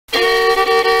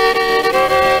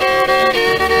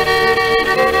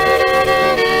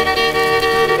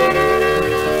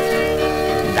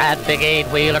Big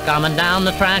eight-wheeler coming down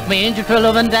the track means your true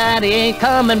loving daddy ain't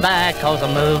coming back, 'cause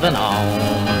I'm moving on.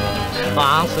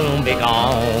 I'll soon be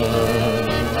gone.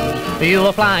 You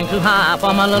were flying too high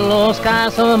for my little old sky,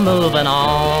 so I'm moving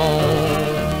on.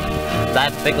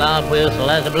 That big loud whistle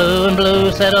as the blue and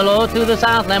blue said hello to the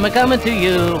Southland, we're coming to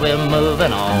you, we're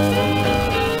moving on.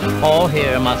 Oh,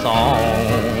 hear my song.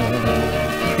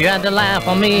 You had to laugh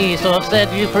on me, so I've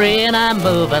set you free and I'm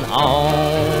moving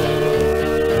on.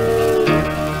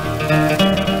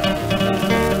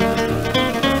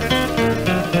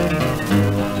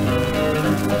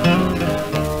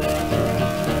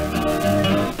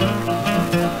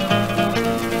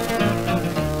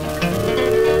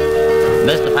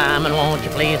 Mr. Fireman, won't you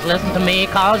please listen to me,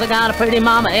 'cause I got a pretty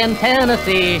mama in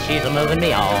Tennessee, she's a-moving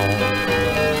me on.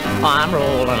 I'm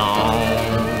rolling on.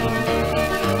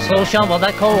 So shovel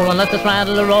that coal and let this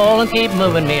rattle roll and keep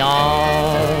moving me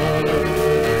on.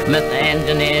 Mr.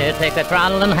 Engineer, take the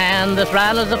throttle in hand, this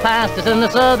rattle's the fastest in the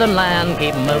southern land,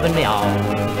 keep moving me on.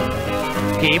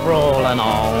 Keep rolling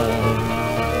on.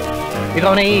 You're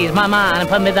gonna ease my mind and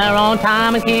put me there on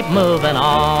time and keep moving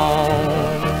on.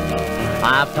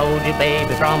 I've told you,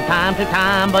 baby, from time to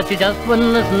time, but you just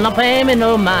wouldn't listen or pay me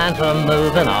no mind, so I'm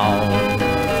moving on.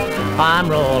 I'm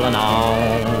rolling on.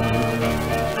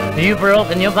 You've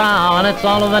broken your vow and it's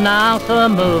all over now, so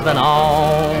I'm moving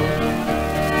on.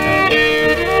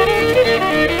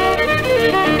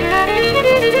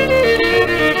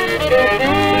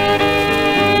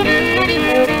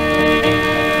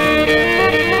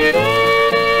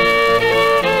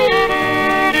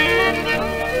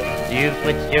 You've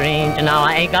switched your engine, now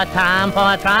I ain't got time for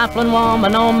a trifling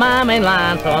woman on my main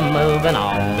line, so I'm moving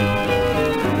on.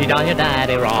 You done your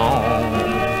daddy wrong.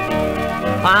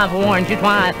 I've warned you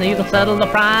twice, now you can settle the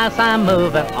price, I'm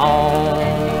moving on.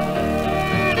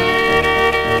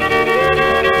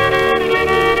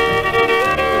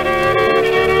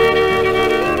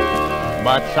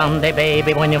 But someday,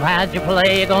 baby, when you've had your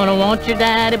play, you're gonna want your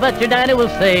daddy, but your daddy will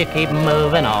say, keep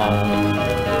moving on.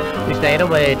 You stayed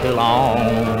away too long.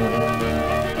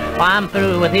 I'm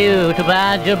through with you, too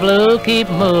bad you're blue, keep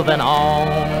moving on.